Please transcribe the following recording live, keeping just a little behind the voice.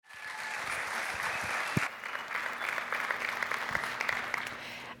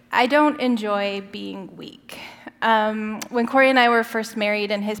I don't enjoy being weak. When Corey and I were first married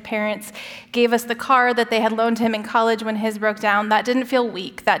and his parents gave us the car that they had loaned him in college when his broke down, that didn't feel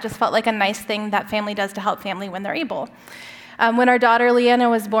weak. That just felt like a nice thing that family does to help family when they're able. When our daughter Leanna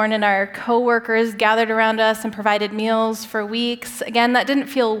was born and our coworkers gathered around us and provided meals for weeks, again, that didn't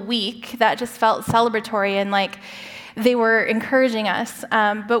feel weak. That just felt celebratory and like they were encouraging us.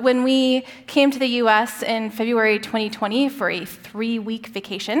 But when we came to the U.S. in February 2020 for a 3-week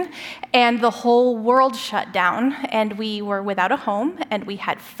vacation, and the whole world shut down, and we were without a home, and we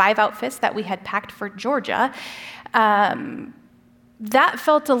had 5 outfits that we had packed for Georgia, that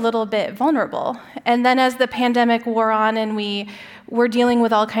felt a little bit vulnerable. And then as the pandemic wore on and we were dealing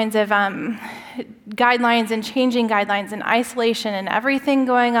with all kinds of guidelines and changing guidelines and isolation and everything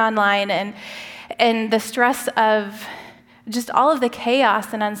going online and the stress of just all of the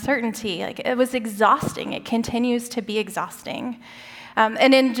chaos and uncertainty, like it was exhausting. It continues to be exhausting.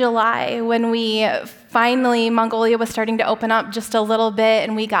 And in July, when we finally, Mongolia was starting to open up just a little bit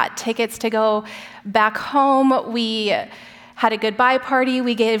and we got tickets to go back home, we had a goodbye party.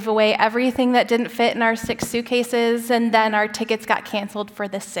 We gave away everything that didn't fit in our 6 suitcases, and then our tickets got canceled for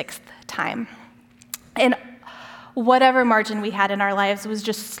the 6th time. And whatever margin we had in our lives was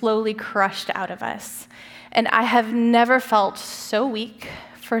just slowly crushed out of us. And I have never felt so weak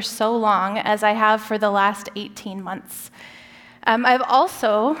for so long as I have for the last 18 months. I've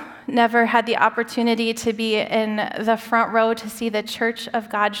also never had the opportunity to be in the front row to see the Church of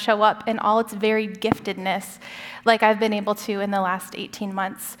God show up in all its varied giftedness like I've been able to in the last 18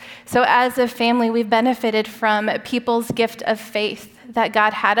 months. So as a family, we've benefited from people's gift of faith, that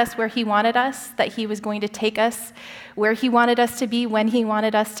God had us where he wanted us, that he was going to take us where he wanted us to be, when he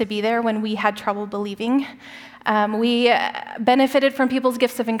wanted us to be there, when we had trouble believing. We benefited from people's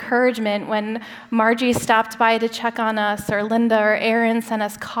gifts of encouragement when Margie stopped by to check on us, or Linda or Aaron sent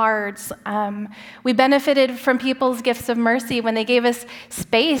us cards. We benefited from people's gifts of mercy when they gave us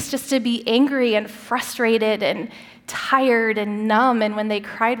space just to be angry and frustrated and tired and numb, and when they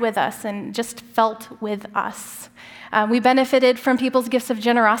cried with us and just felt with us. We benefited from people's gifts of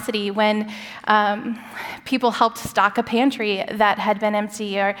generosity when people helped stock a pantry that had been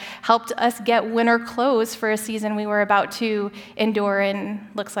empty, or helped us get winter clothes for a season we were about to endure and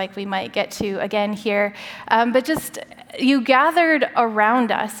looks like we might get to again here. But just, you gathered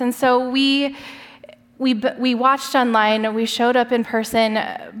around us. And so we watched online, we showed up in person,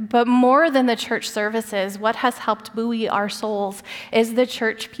 but more than the church services, what has helped buoy our souls is the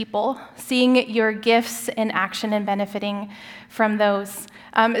church people, seeing your gifts in action and benefiting from those.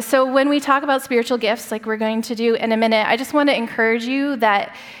 So when we talk about spiritual gifts, like we're going to do in a minute, I just want to encourage you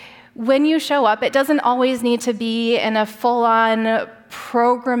that when you show up, it doesn't always need to be in a full-on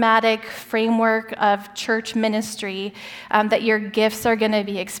programmatic framework of church ministry, that your gifts are going to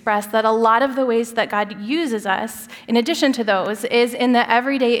be expressed, that a lot of the ways that God uses us, in addition to those, is in the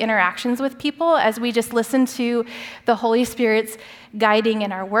everyday interactions with people as we just listen to the Holy Spirit's guiding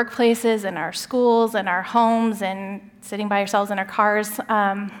in our workplaces, in our schools, in our homes, and sitting by ourselves in our cars.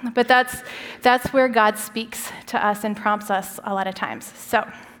 But that's where God speaks to us and prompts us a lot of times. So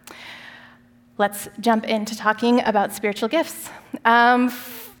let's jump into talking about spiritual gifts.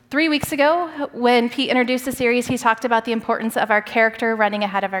 3 weeks ago, when Pete introduced the series, he talked about the importance of our character running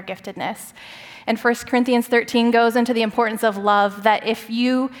ahead of our giftedness. And 1 Corinthians 13 goes into the importance of love, that if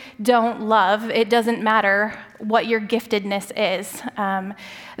you don't love, it doesn't matter what your giftedness is,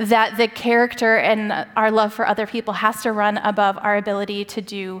 that the character and our love for other people has to run above our ability to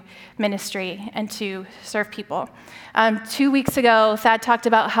do ministry and to serve people. 2 weeks ago, Thad talked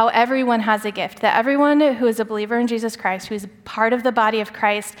about how everyone has a gift, that everyone who is a believer in Jesus Christ, who is part of the body of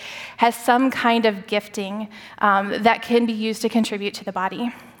Christ, has some kind of gifting that can be used to contribute to the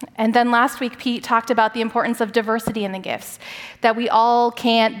body. And then last week, Pete talked about the importance of diversity in the gifts, that we all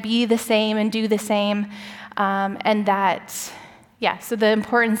can't be the same and do the same, and that, so the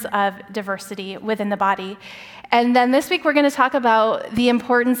importance of diversity within the body. And then this week, we're going to talk about the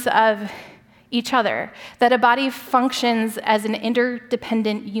importance of each other, that a body functions as an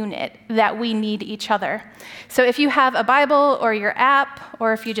interdependent unit, that we need each other. So if you have a Bible or your app,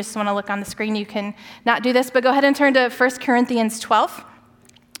 or if you just want to look on the screen, you can not do this, but go ahead and turn to 1 Corinthians 12,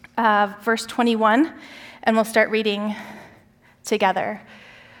 verse 21, and we'll start reading together.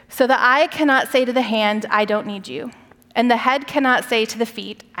 So the eye cannot say to the hand, I don't need you, and the head cannot say to the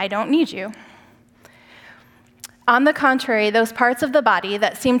feet, I don't need you. On the contrary, those parts of the body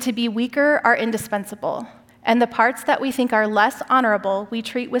that seem to be weaker are indispensable, and the parts that we think are less honorable we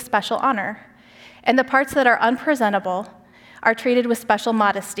treat with special honor, and the parts that are unpresentable are treated with special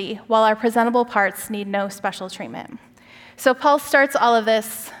modesty, while our presentable parts need no special treatment. So Paul starts all of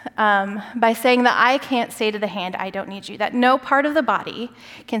this by saying that I can't say to the hand, I don't need you. That no part of the body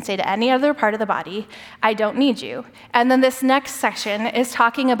can say to any other part of the body, I don't need you. And then this next section is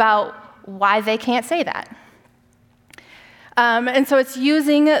talking about why they can't say that. And so it's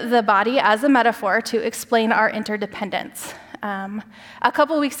using the body as a metaphor to explain our interdependence. A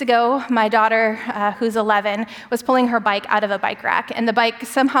couple weeks ago, my daughter, who's 11, was pulling her bike out of a bike rack, and the bike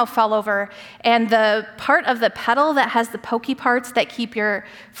somehow fell over, and the part of the pedal that has the pokey parts that keep your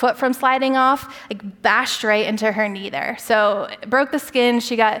foot from sliding off, bashed right into her knee there. So it broke the skin,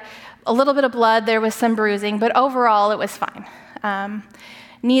 she got a little bit of blood, there was some bruising, but overall it was fine.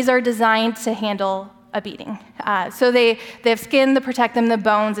 Knees are designed to handle a beating. So they have skin to protect them, the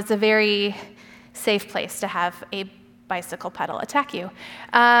bones. It's a very safe place to have a bicycle pedal attack you.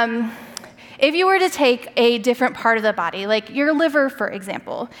 If you were to take a different part of the body, like your liver, for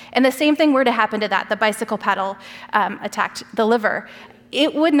example, and the same thing were to happen to that, the bicycle pedal attacked the liver,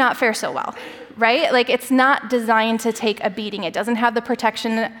 it would not fare so well, right? Like it's not designed to take a beating. It doesn't have the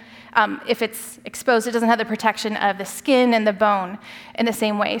protection. If it's exposed, it doesn't have the protection of the skin and the bone in the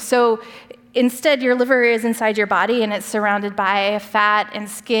same way. So instead, your liver is inside your body, and it's surrounded by fat and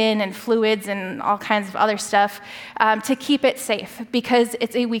skin and fluids and all kinds of other stuff to keep it safe, because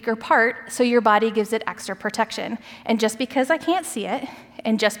it's a weaker part, so your body gives it extra protection. And just because I can't see it,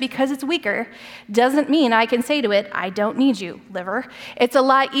 and just because it's weaker, doesn't mean I can say to it, I don't need you, liver. It's a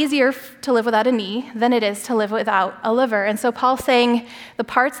lot easier to live without a knee than it is to live without a liver. And so Paul's saying the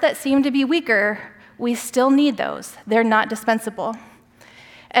parts that seem to be weaker, we still need those. They're not dispensable.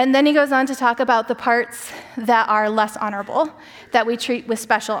 And then he goes on to talk about the parts that are less honorable, that we treat with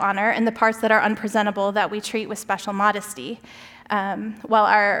special honor, and the parts that are unpresentable that we treat with special modesty, while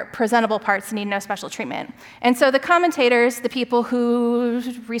our presentable parts need no special treatment. And so the commentators, the people who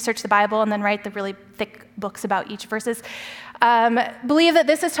research the Bible and then write the really thick books about each verses, believe that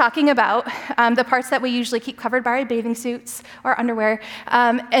this is talking about the parts that we usually keep covered by our bathing suits or underwear,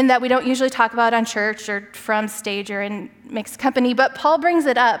 and that we don't usually talk about on church or from stage or in mixed company. But Paul brings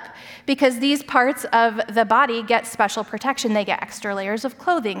it up because these parts of the body get special protection. They get extra layers of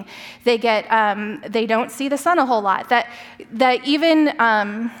clothing. They don't see the sun a whole lot. That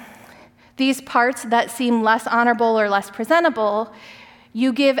even these parts that seem less honorable or less presentable,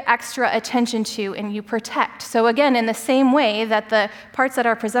 you give extra attention to and you protect. So again, in the same way that the parts that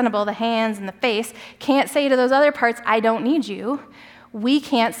are presentable, the hands and the face, can't say to those other parts, I don't need you, we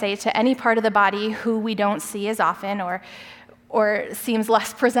can't say to any part of the body who we don't see as often or seems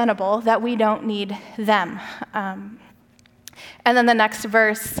less presentable that we don't need them. And then the next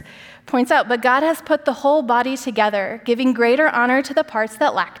verse points out, but God has put the whole body together, giving greater honor to the parts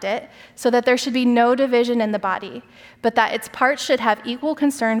that lacked it, so that there should be no division in the body, but that its parts should have equal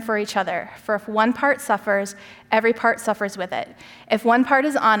concern for each other. For if one part suffers, every part suffers with it. If one part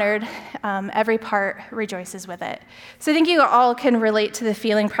is honored, every part rejoices with it. So I think you all can relate to the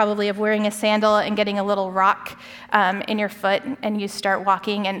feeling probably of wearing a sandal and getting a little rock in your foot, and you start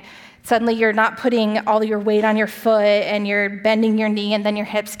walking, and suddenly you're not putting all your weight on your foot, and you're bending your knee, and then your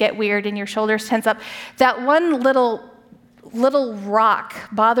hips get weird, and your shoulders tense up. That one little rock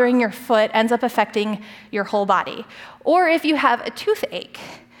bothering your foot ends up affecting your whole body. Or if you have a toothache,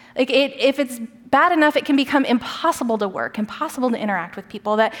 if it's bad enough, it can become impossible to work, impossible to interact with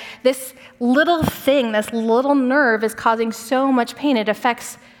people, that this little thing, this little nerve is causing so much pain, it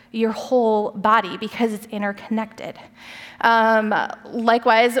affects your whole body because it's interconnected.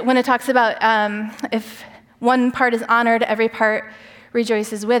 Likewise, when it talks about if one part is honored, every part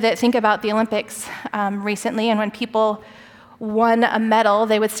rejoices with it, think about the Olympics recently, and when people won a medal,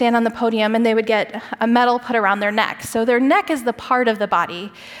 they would stand on the podium and they would get a medal put around their neck. So their neck is the part of the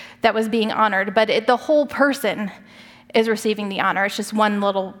body that was being honored, but the whole person is receiving the honor. It's just one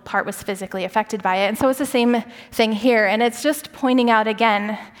little part was physically affected by it. And so it's the same thing here. And it's just pointing out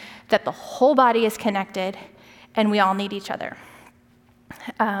again that the whole body is connected and we all need each other.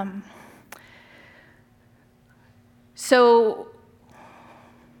 Okay.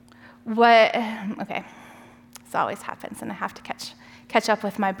 This always happens, and I have to catch up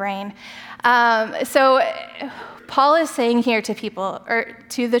with my brain. So Paul is saying here to people, or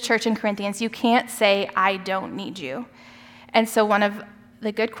to the church in Corinthians, you can't say, I don't need you. And so one of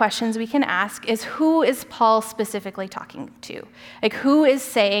the good questions we can ask is, who is Paul specifically talking to? Like, who is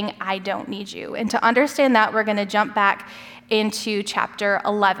saying, I don't need you? And to understand that, we're going to jump back into chapter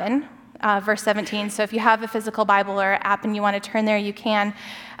 11, verse 17. So if you have a physical Bible or app and you want to turn there, you can.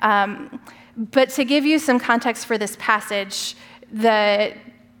 But to give you some context for this passage, the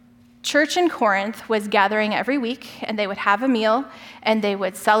church in Corinth was gathering every week, and they would have a meal, and they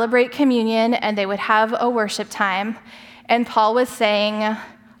would celebrate communion, and they would have a worship time. And Paul was saying,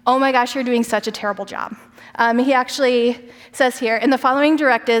 oh my gosh, you're doing such a terrible job. He actually says here, in the following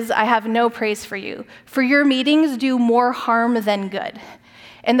directives, I have no praise for you, for your meetings do more harm than good.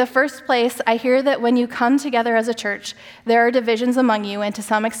 In the first place, I hear that when you come together as a church, there are divisions among you, and to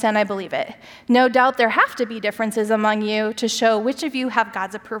some extent I believe it. No doubt there have to be differences among you to show which of you have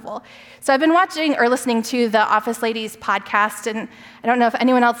God's approval. So I've been watching or listening to the Office Ladies podcast, and I don't know if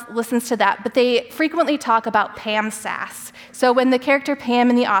anyone else listens to that, but they frequently talk about Pam sass. So when the character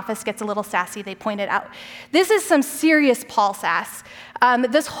Pam in The Office gets a little sassy, they point it out. This is some serious Paul sass.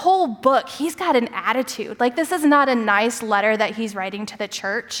 This whole book, he's got an attitude. Like, this is not a nice letter that he's writing to the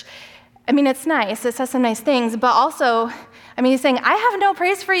church. I mean, it's nice. It says some nice things. But also, he's saying, I have no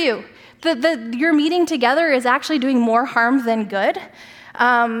praise for you. Your meeting together is actually doing more harm than good.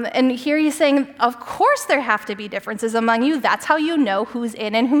 And here he's saying, of course there have to be differences among you. That's how you know who's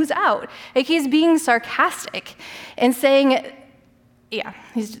in and who's out. Like, he's being sarcastic and saying, yeah,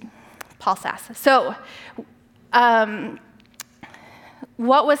 he's Paul sass. So,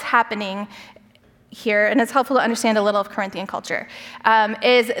 what was happening here, and it's helpful to understand a little of Corinthian culture,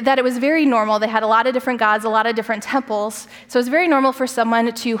 is that it was very normal. They had a lot of different gods, a lot of different temples, so it was very normal for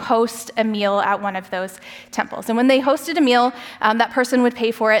someone to host a meal at one of those temples. And when they hosted a meal, that person would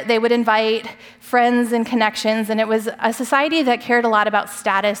pay for it. They would invite friends and connections, and it was a society that cared a lot about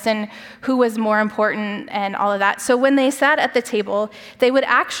status and who was more important and all of that. So when they sat at the table, they would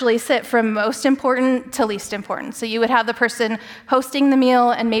actually sit from most important to least important. So you would have the person hosting the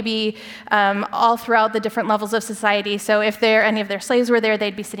meal and maybe all throughout the different levels of society. So if any of their slaves were there,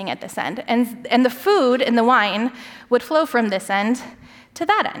 they'd be sitting at this end. And the food and the wine would flow from this end to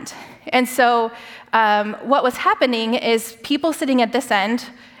that end. And so what was happening is people sitting at this end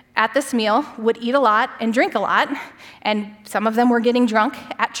at this meal would eat a lot and drink a lot, and some of them were getting drunk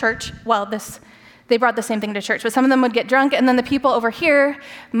at church. Well, they brought the same thing to church, but some of them would get drunk, and then the people over here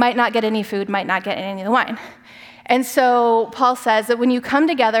might not get any food, might not get any of the wine. And so Paul says that when you come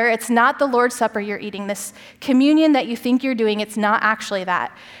together, it's not the Lord's Supper you're eating. This communion that you think you're doing, it's not actually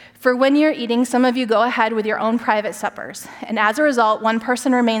that. For when you're eating, some of you go ahead with your own private suppers. And as a result, one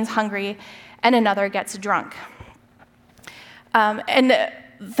person remains hungry and another gets drunk. And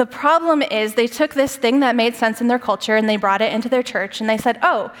the problem is they took this thing that made sense in their culture and they brought it into their church and they said,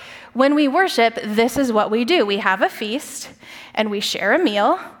 oh, when we worship, this is what we do. We have a feast and we share a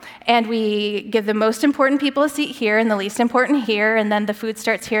meal and we give the most important people a seat here and the least important here, and then the food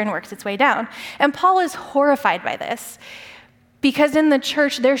starts here and works its way down. And Paul is horrified by this because in the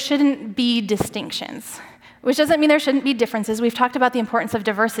church there shouldn't be distinctions, which doesn't mean there shouldn't be differences. We've talked about the importance of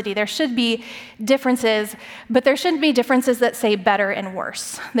diversity. There should be differences, but there shouldn't be differences that say better and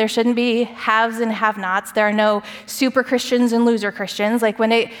worse. There shouldn't be haves and have-nots. There are no super Christians and loser Christians. Like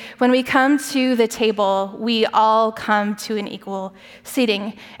when we come to the table, we all come to an equal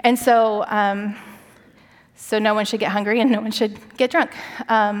seating. And so no one should get hungry and no one should get drunk.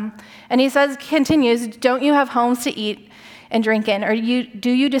 And he continues, don't you have homes to eat and drink in? Or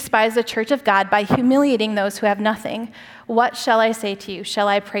do you despise the church of God by humiliating those who have nothing? What shall I say to you? Shall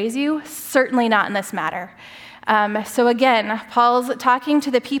I praise you? Certainly not in this matter. So again, Paul's talking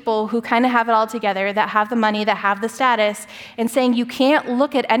to the people who kind of have it all together, that have the money, that have the status, and saying you can't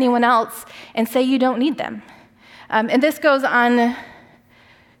look at anyone else and say you don't need them. And this goes on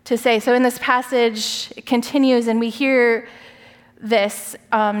to say, so in this passage, it continues, and we hear this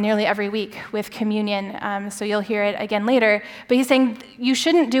nearly every week with communion, so you'll hear it again later. But he's saying you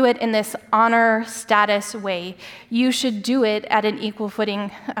shouldn't do it in this honor status way. You should do it at an equal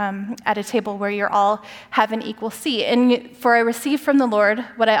footing at a table where you all have an equal seat. And for I received from the Lord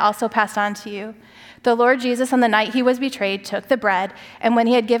what I also passed on to you. The Lord Jesus, on the night he was betrayed, took the bread, and when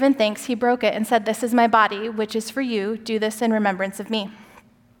he had given thanks, he broke it and said, "This is my body, which is for you. Do this in remembrance of me."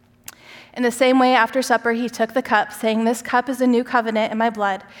 In the same way, after supper, he took the cup, saying, "This cup is a new covenant in my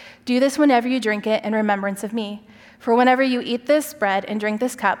blood. Do this whenever you drink it in remembrance of me. For whenever you eat this bread and drink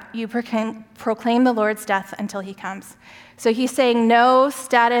this cup, you proclaim the Lord's death until he comes." So he's saying no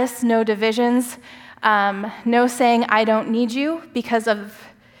status, no divisions, no saying, "I don't need you," because of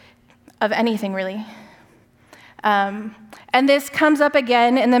anything, really. And this comes up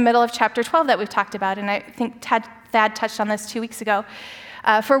again in the middle of chapter 12 that we've talked about, and I think Thad touched on this 2 weeks ago.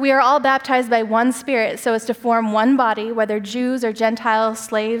 For we are all baptized by one Spirit so as to form one body, whether Jews or Gentiles,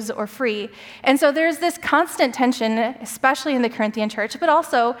 slaves or free. And so there's this constant tension, especially in the Corinthian church, but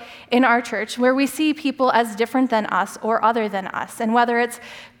also in our church, where we see people as different than us or other than us. And whether it's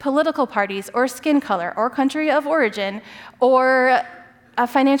political parties or skin color or country of origin or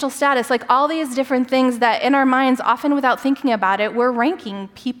financial status, like all these different things that in our minds, often without thinking about it, we're ranking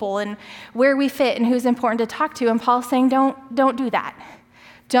people and where we fit and who's important to talk to. And Paul's saying, don't do that.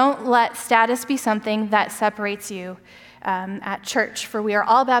 Don't let status be something that separates you at church, for we are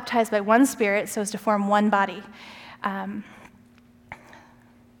all baptized by one Spirit so as to form one body.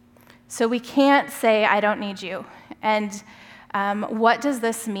 So we can't say, I don't need you. And what does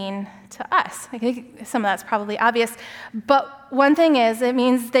this mean to us? I think some of that's probably obvious. But one thing is, it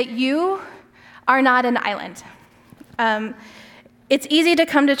means that you are not an island. It's easy to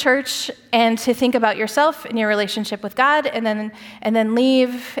come to church and to think about yourself and your relationship with God and then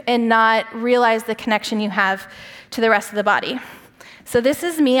leave and not realize the connection you have to the rest of the body. So this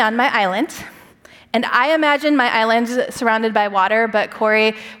is me on my island. And I imagine my island surrounded by water, but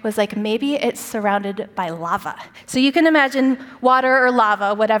Corey was like, maybe it's surrounded by lava. So you can imagine water or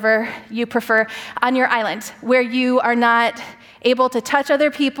lava, whatever you prefer, on your island, where you are not able to touch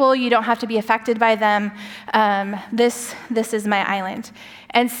other people, you don't have to be affected by them. This is my island.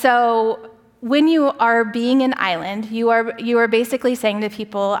 And so when you are being an island, you are basically saying to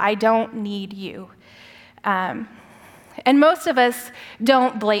people, I don't need you. And most of us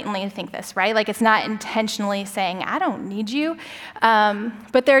don't blatantly think this, right? Like it's not intentionally saying, I don't need you.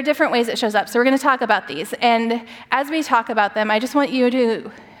 But there are different ways it shows up. So we're going to talk about these. And as we talk about them, I just want you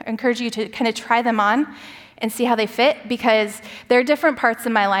to encourage you to kind of try them on and see how they fit, because there are different parts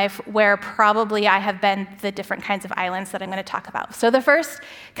in my life where probably I have been the different kinds of islands that I'm going to talk about. So the first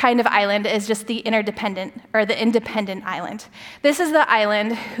kind of island is just the interdependent or the independent island. This is the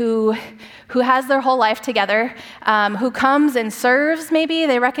island who has their whole life together, who comes and serves maybe.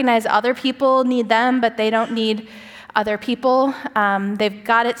 They recognize other people need them, but they don't need other people. They've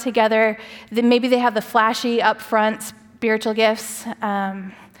got it together. Maybe they have the flashy upfront spiritual gifts,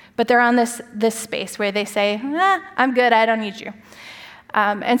 but they're on this space where they say, I'm good, I don't need you.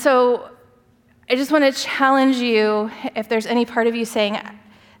 And so I just want to challenge you, if there's any part of you saying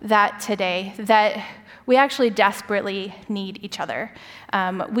that today, that we actually desperately need each other.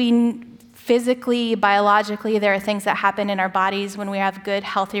 We physically, biologically, there are things that happen in our bodies when we have good,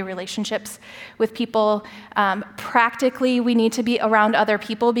 healthy relationships with people. Practically, we need to be around other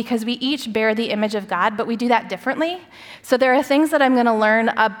people because we each bear the image of God, but we do that differently. So there are things that I'm going to learn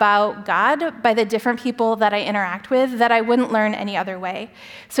about God by the different people that I interact with that I wouldn't learn any other way.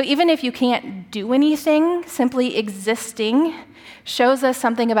 So even if you can't do anything, simply existing shows us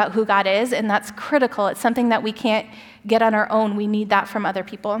something about who God is, and that's critical. It's something that we can't get on our own. We need that from other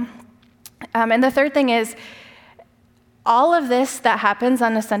people. And the third thing is, all of this that happens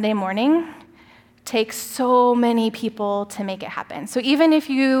on a Sunday morning takes so many people to make it happen. So even if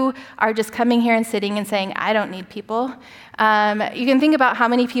you are just coming here and sitting and saying, I don't need people, you can think about how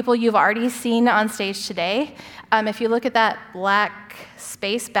many people you've already seen on stage today. If you look at that black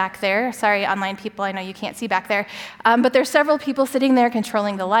space back there, sorry, online people, I know you can't see back there, but there's several people sitting there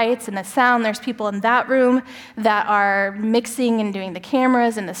controlling the lights and the sound. There's people in that room that are mixing and doing the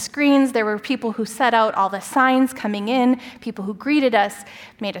cameras and the screens. There were people who set out all the signs coming in, people who greeted us,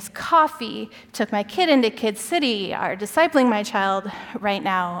 made us coffee, took my kid into Kids City, are discipling my child right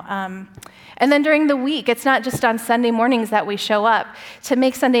now. And then during the week, it's not just on Sunday mornings that we show up. To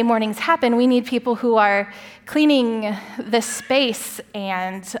make Sunday mornings happen, we need people who are cleaning the space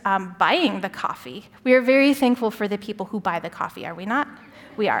and buying the coffee. We are very thankful for the people who buy the coffee, are we not?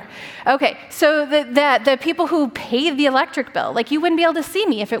 We are. Okay, so the people who pay the electric bill, like you wouldn't be able to see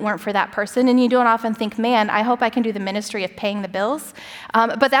me if it weren't for that person, and you don't often think, man, I hope I can do the ministry of paying the bills.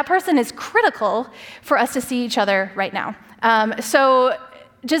 But that person is critical for us to see each other right now. So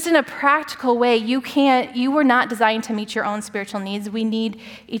just in a practical way, you were not designed to meet your own spiritual needs. We need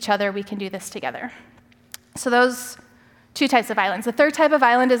each other. We can do this together. So those two types of islands. The third type of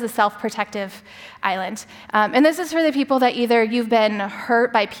island is a self-protective island. And this is for the people that either you've been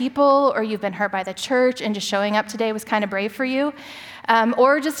hurt by people or you've been hurt by the church and just showing up today was kind of brave for you.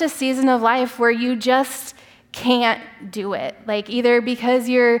 Or just a season of life where you just can't do it, like either because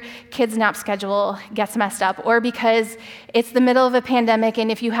your kid's nap schedule gets messed up or because it's the middle of a pandemic and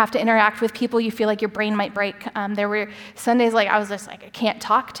if you have to interact with people, you feel like your brain might break. There were Sundays like I was just like, I can't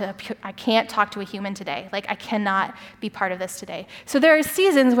talk to a human today. Like I cannot be part of this today. So there are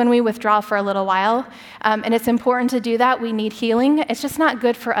seasons when we withdraw for a little while, and it's important to do that. We need healing. It's just not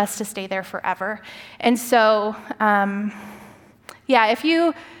good for us to stay there forever. And so, if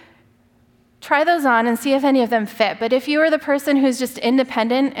you try those on and see if any of them fit. But if you are the person who's just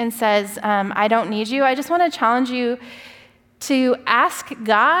independent and says, I don't need you, I just want to challenge you to ask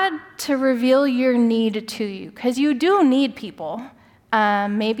God to reveal your need to you, because you do need people.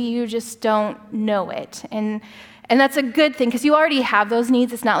 Maybe you just don't know it. And And that's a good thing because you already have those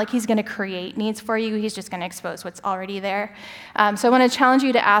needs. It's not like he's going to create needs for you. He's just going to expose what's already there. So I want to challenge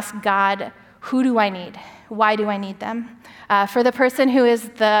you to ask God, who do I need? Why do I need them? For the person who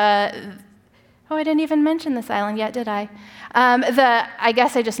is I didn't even mention this island yet, did I? I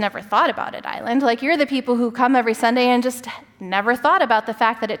guess I just never thought about it island. Like, you're the people who come every Sunday and just never thought about the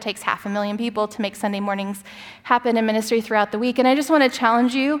fact that it takes 500,000 people to make Sunday mornings happen in ministry throughout the week. And I just want to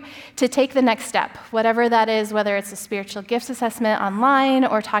challenge you to take the next step, whatever that is, whether it's a spiritual gifts assessment online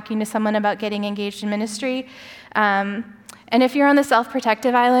or talking to someone about getting engaged in ministry. And if you're on the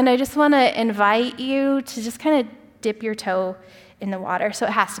self-protective island, I just want to invite you to just kind of dip your toe in the water. So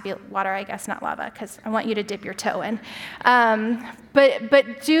it has to be water, I guess, not lava, because I want you to dip your toe in.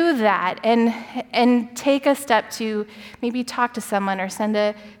 But do that and take a step to maybe talk to someone or send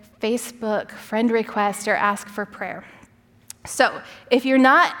a Facebook friend request or ask for prayer. So if you're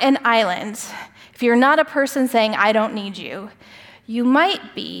not an island, if you're not a person saying, I don't need you, you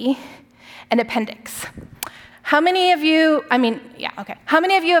might be an appendix. How many of you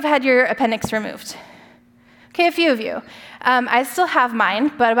have had your appendix removed? Okay, a few of you. I still have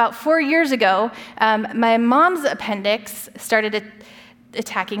mine, but about 4 years ago, my mom's appendix started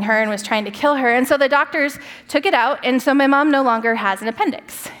attacking her and was trying to kill her, and so the doctors took it out, and so my mom no longer has an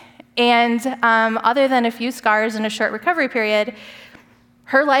appendix. And other than a few scars and a short recovery period,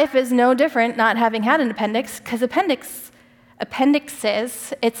 her life is no different not having had an appendix, because appendixes,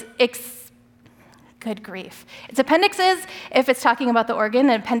 good grief. It's appendixes if it's talking about the organ,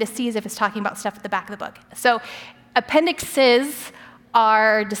 and appendices if it's talking about stuff at the back of the book. So appendixes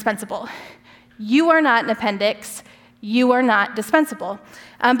are dispensable. You are not an appendix. You are not dispensable.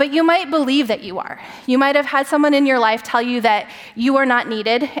 But you might believe that you are. You might have had someone in your life tell you that you are not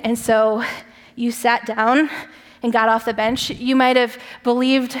needed, and so you sat down and got off the bench. You might have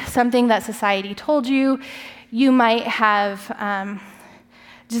believed something that society told you. You might have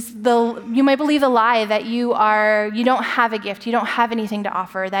you might believe the lie that you don't have a gift, you don't have anything to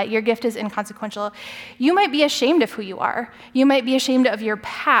offer, that your gift is inconsequential. You might be ashamed of who you are. You might be ashamed of your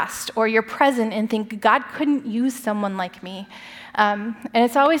past or your present and think, God couldn't use someone like me. And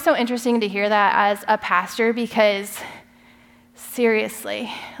it's always so interesting to hear that as a pastor, because seriously,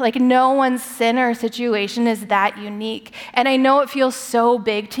 like, no one's sin or situation is that unique. And I know it feels so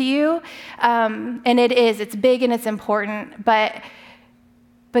big to you, and it is. It's big and it's important, but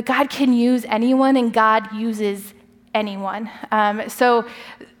God can use anyone, and God uses anyone. So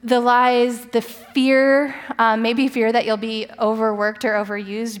the lies, the fear, maybe fear that you'll be overworked or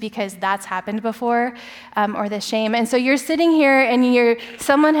overused because that's happened before, or the shame. And so you're sitting here and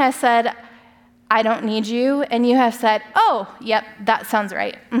someone has said, I don't need you, and you have said, oh, yep, that sounds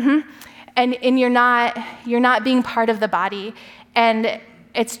right. Mm-hmm. And you're not being part of the body, and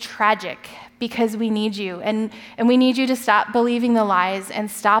it's tragic, because we need you, and we need you to stop believing the lies and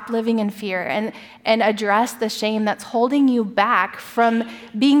stop living in fear and address the shame that's holding you back from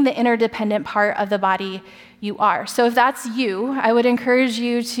being the interdependent part of the body you are. So if that's you, I would encourage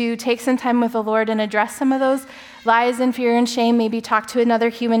you to take some time with the Lord and address some of those lies and fear and shame, maybe talk to another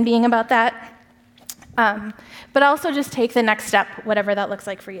human being about that, but also just take the next step, whatever that looks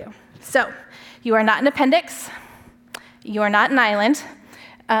like for you. So you are not an appendix, you are not an island.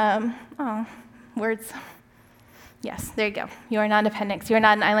 Words. Yes, there you go. You are not an appendix. You are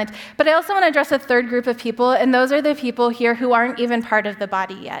not an island. But I also want to address a third group of people, and those are the people here who aren't even part of the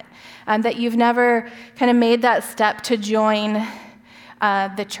body yet, that you've never kind of made that step to join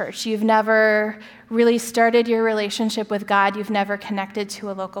the church. You've never really started your relationship with God. You've never connected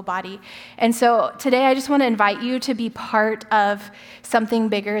to a local body. And so today I just want to invite you to be part of something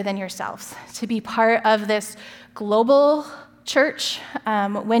bigger than yourselves, to be part of this global church.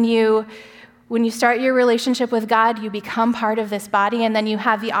 When you start your relationship with God, you become part of this body, and then you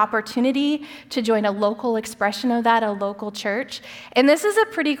have the opportunity to join a local expression of that, a local church. And this is a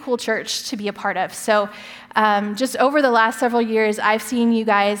pretty cool church to be a part of. So just over the last several years, I've seen you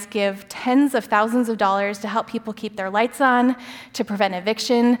guys give tens of thousands of dollars to help people keep their lights on, to prevent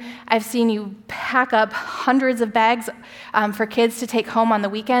eviction. I've seen you pack up hundreds of bags for kids to take home on the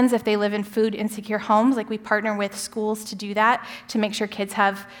weekends if they live in food insecure homes. Like, we partner with schools to do that, to make sure kids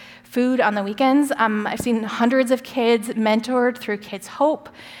have food on the weekends. I've seen hundreds of kids mentored through Kids Hope.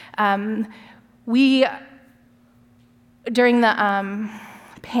 During the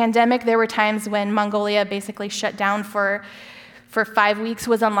pandemic, there were times when Mongolia basically shut down for 5 weeks,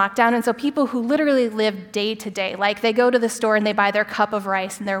 was on lockdown. And so people who literally live day to day, like they go to the store and they buy their cup of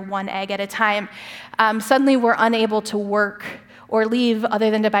rice and their one egg at a time, suddenly were unable to work or leave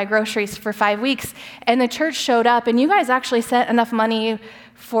other than to buy groceries for 5 weeks. And the church showed up, and you guys actually sent enough money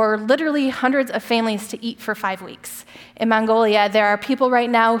for literally hundreds of families to eat for 5 weeks. In Mongolia, there are people right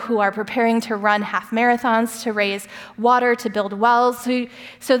now who are preparing to run half marathons, to raise water, to build wells.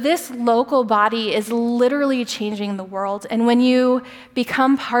 So this local body is literally changing the world. And when you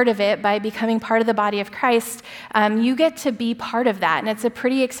become part of it by becoming part of the body of Christ, you get to be part of that. And it's a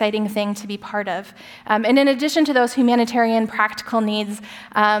pretty exciting thing to be part of. And in addition to those humanitarian practical needs,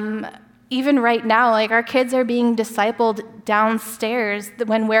 even right now, like our kids are being discipled downstairs.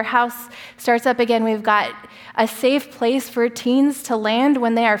 When Warehouse starts up again, we've got a safe place for teens to land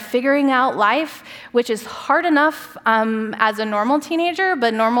when they are figuring out life, which is hard enough as a normal teenager,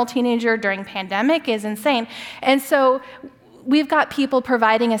 but normal teenager during pandemic is insane. And so we've got people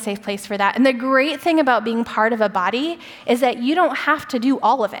providing a safe place for that. And the great thing about being part of a body is that you don't have to do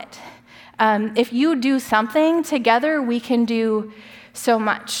all of it. If you do something together, we can do so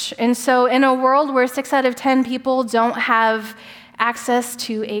much. And so in a world where 6 out of 10 people don't have access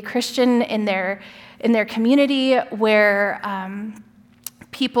to a Christian in their community, where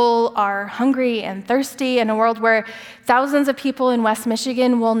people are hungry and thirsty, in a world where thousands of people in West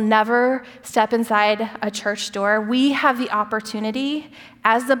Michigan will never step inside a church door, we have the opportunity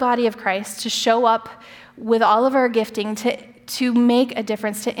as the body of Christ to show up with all of our gifting to make a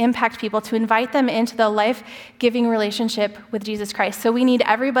difference, to impact people, to invite them into the life-giving relationship with Jesus Christ. So we need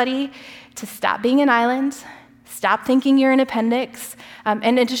everybody to stop being an island, stop thinking you're an appendix,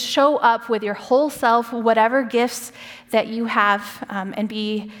 and then just show up with your whole self, whatever gifts that you have, and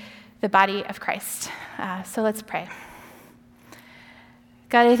be the body of Christ. So let's pray.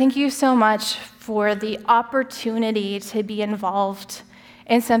 God, I thank you so much for the opportunity to be involved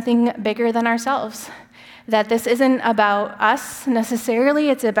in something bigger than ourselves. That this isn't about us necessarily,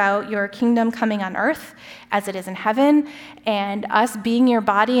 it's about your kingdom coming on earth as it is in heaven, and us being your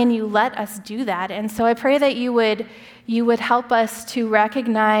body, and you let us do that. And so I pray that you would help us to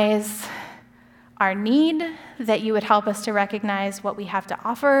recognize our need, that you would help us to recognize what we have to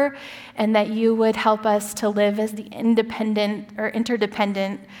offer, and that you would help us to live as the independent or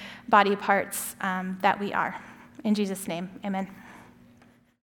interdependent body parts that we are. In Jesus' name, amen.